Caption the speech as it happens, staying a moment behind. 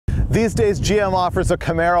These days, GM offers a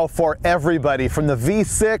Camaro for everybody, from the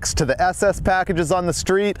V6 to the SS packages on the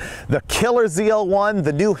street, the killer ZL1,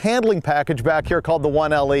 the new handling package back here called the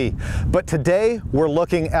 1LE. But today, we're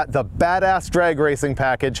looking at the badass drag racing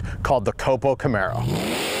package called the COPO Camaro.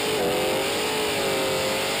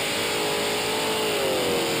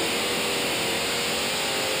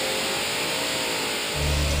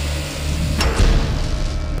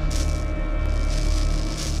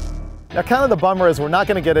 Now, kind of the bummer is we're not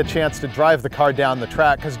going to get a chance to drive the car down the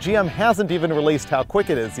track because GM hasn't even released how quick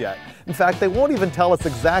it is yet. In fact, they won't even tell us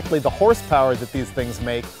exactly the horsepower that these things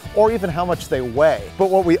make or even how much they weigh. But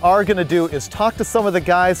what we are going to do is talk to some of the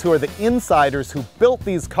guys who are the insiders who built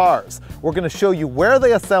these cars. We're going to show you where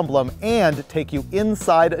they assemble them and take you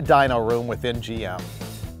inside a dyno room within GM.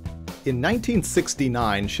 In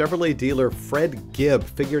 1969, Chevrolet dealer Fred Gibb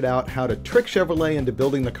figured out how to trick Chevrolet into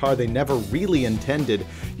building the car they never really intended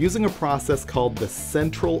using a process called the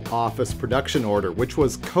Central Office Production Order, which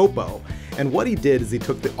was COPO. And what he did is he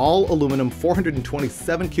took the all-aluminum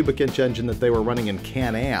 427 cubic inch engine that they were running in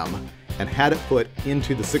Can-Am and had it put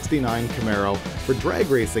into the 69 Camaro for drag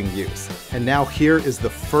racing use. And now here is the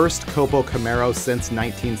first COPO Camaro since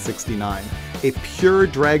 1969. A pure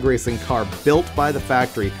drag racing car built by the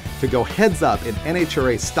factory to go heads up in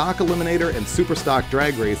NHRA stock Eliminator and super stock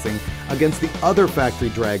drag racing against the other factory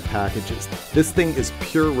drag packages. This thing is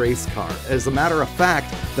pure race car. As a matter of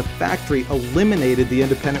fact, the factory eliminated the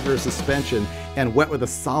independent rear suspension and went with a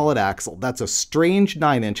solid axle. That's a strange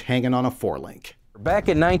 9-inch hanging on a 4-link. Back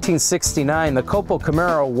in 1969, the COPO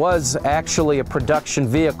Camaro was actually a production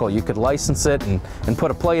vehicle. You could license it and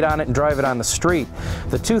put a plate on it and drive it on the street.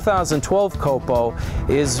 The 2012 COPO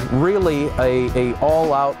is really a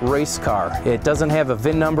all-out race car. It doesn't have a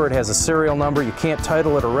VIN number, it has a serial number. You can't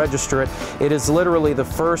title it or register it. It is literally the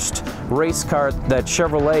first race car that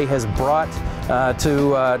Chevrolet has brought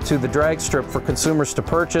to the drag strip for consumers to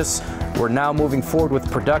purchase. We're now moving forward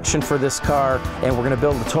with production for this car, and we're going to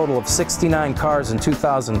build a total of 69 cars in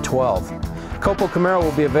 2012. COPO Camaro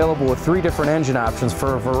will be available with 3 different engine options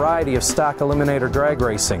for a variety of stock Eliminator drag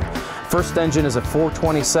racing. First engine is a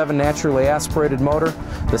 427 naturally aspirated motor.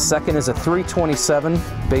 The second is a 327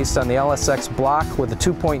 based on the LSX block with a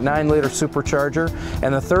 2.9 liter supercharger.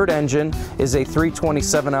 And the third engine is a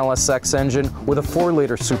 327 LSX engine with a 4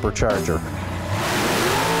 liter supercharger.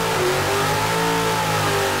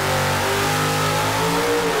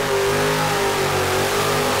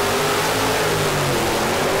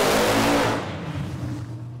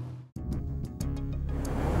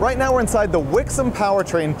 Right now we're inside the Wixom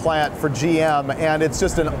powertrain plant for GM, and it's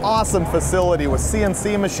just an awesome facility with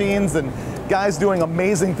CNC machines and guys doing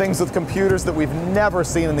amazing things with computers that we've never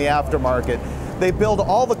seen in the aftermarket. They build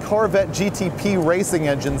all the Corvette GTP racing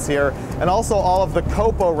engines here, and also all of the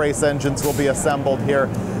COPO race engines will be assembled here.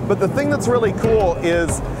 But the thing that's really cool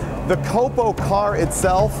is the COPO car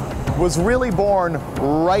itself was really born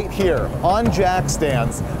right here on jack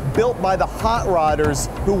stands, built by the hot rodders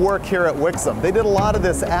who work here at Wixom. They did a lot of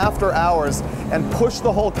this after hours and pushed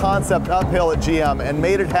the whole concept uphill at GM and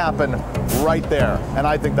made it happen right there. And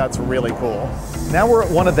I think that's really cool. Now we're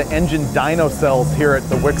at one of the engine dyno cells here at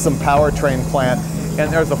the Wixom powertrain plant,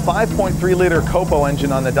 and there's a 5.3 liter COPO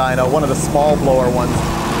engine on the dyno, one of the small blower ones.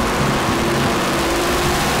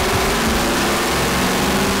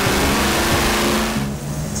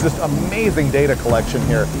 Just amazing data collection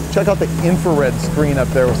here. Check out the infrared screen up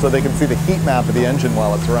there so they can see the heat map of the engine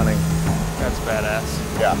while it's running. That's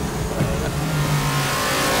badass. Yeah.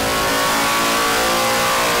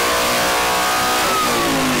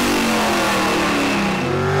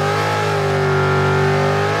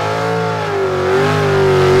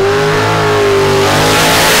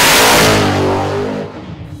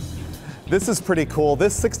 This is pretty cool.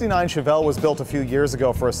 This 69 Chevelle was built a few years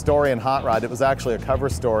ago for a story in Hot Rod. It was actually a cover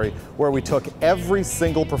story where we took every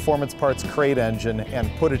single Performance Parts crate engine and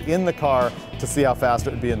put it in the car to see how fast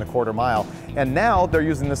it would be in the quarter mile. And now they're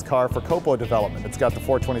using this car for COPO development. It's got the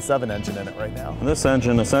 427 engine in it right now. And this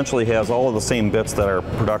engine essentially has all of the same bits that our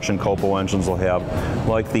production COPO engines will have,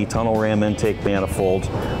 like the tunnel ram intake manifold,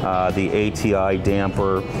 the ATI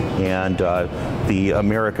damper, and the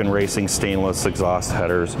American Racing stainless exhaust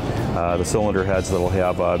headers, the cylinder heads that'll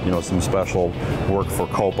have some special work for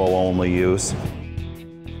COPO only use.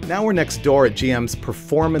 Now we're next door at GM's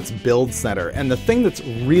Performance Build Center, and the thing that's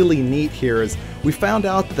really neat here is we found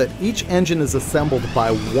out that each engine is assembled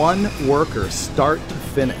by one worker start to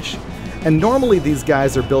finish. And normally these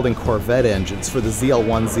guys are building Corvette engines for the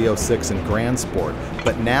ZL1, Z06, and Grand Sport,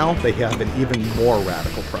 but now they have an even more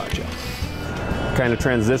radical project. kind of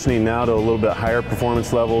transitioning now to a little bit higher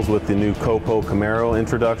performance levels with the new COPO Camaro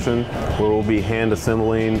introduction, where we'll be hand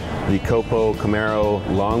assembling the COPO Camaro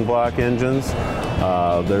long block engines.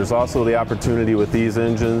 There's also the opportunity with these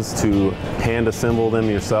engines to hand assemble them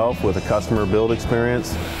yourself with a customer build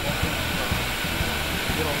experience.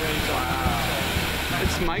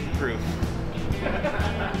 It's mic-proof.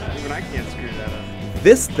 Even I can't screw that up.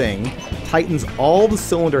 This thing tightens all the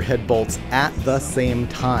cylinder head bolts at the same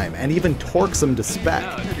time and even torques them to spec.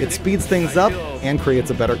 It speeds things up and creates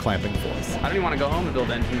a better clamping force. I don't even want to go home and build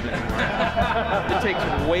engines anymore. It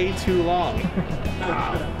takes way too long.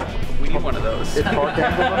 We need one of those.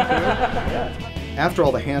 After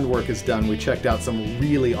all the handwork is done, we checked out some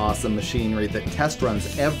really awesome machinery that test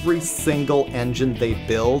runs every single engine they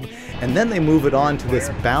build, and then they move it on to this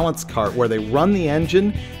balance cart where they run the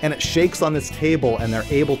engine and it shakes on this table, and they're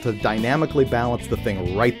able to dynamically balance the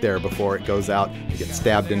thing right there before it goes out and gets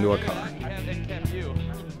stabbed into a car.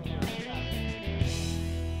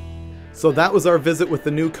 So that was our visit with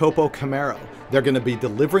the new COPO Camaro. They're going to be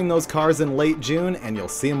delivering those cars in late June, and you'll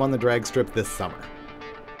see them on the drag strip this summer.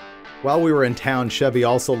 While we were in town, Chevy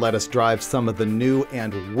also let us drive some of the new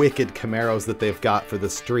and wicked Camaros that they've got for the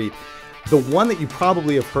street. The one that you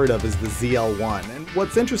probably have heard of is the ZL1. And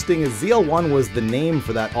what's interesting is ZL1 was the name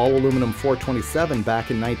for that all-aluminum 427 back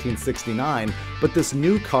in 1969, but this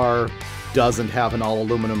new car doesn't have an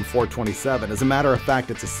all-aluminum 427. As a matter of fact,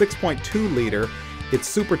 it's a 6.2 liter, it's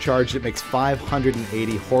supercharged, it makes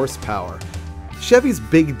 580 horsepower. Chevy's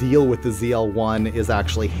big deal with the ZL1 is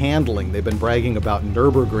actually handling. They've been bragging about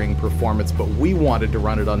Nürburgring performance, but we wanted to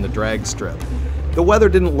run it on the drag strip. The weather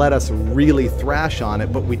didn't let us really thrash on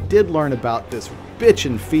it, but we did learn about this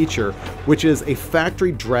bitchin' feature, which is a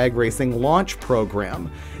factory drag racing launch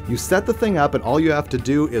program. You set the thing up and all you have to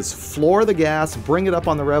do is floor the gas, bring it up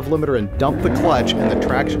on the rev limiter and dump the clutch, and the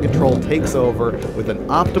traction control takes over with an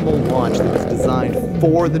optimal launch that is designed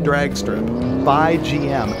for the drag strip by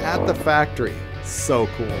GM at the factory. So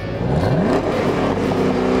cool.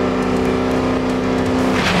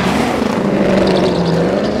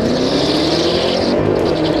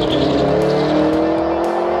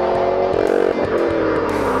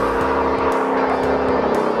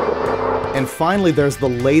 And finally, there's the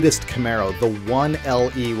latest Camaro, the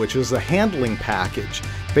 1LE, which is a handling package.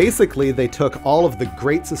 Basically, they took all of the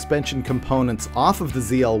great suspension components off of the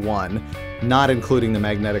ZL1, not including the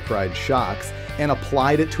magnetic ride shocks, and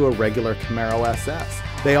applied it to a regular Camaro SS.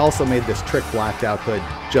 They also made this trick blacked out hood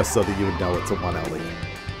just so that you would know it's a 1LE.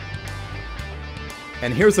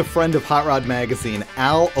 And here's a friend of Hot Rod Magazine,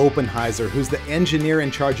 Al Oppenheiser, who's the engineer in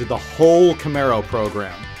charge of the whole Camaro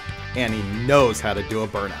program. And he knows how to do a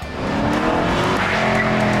burnout.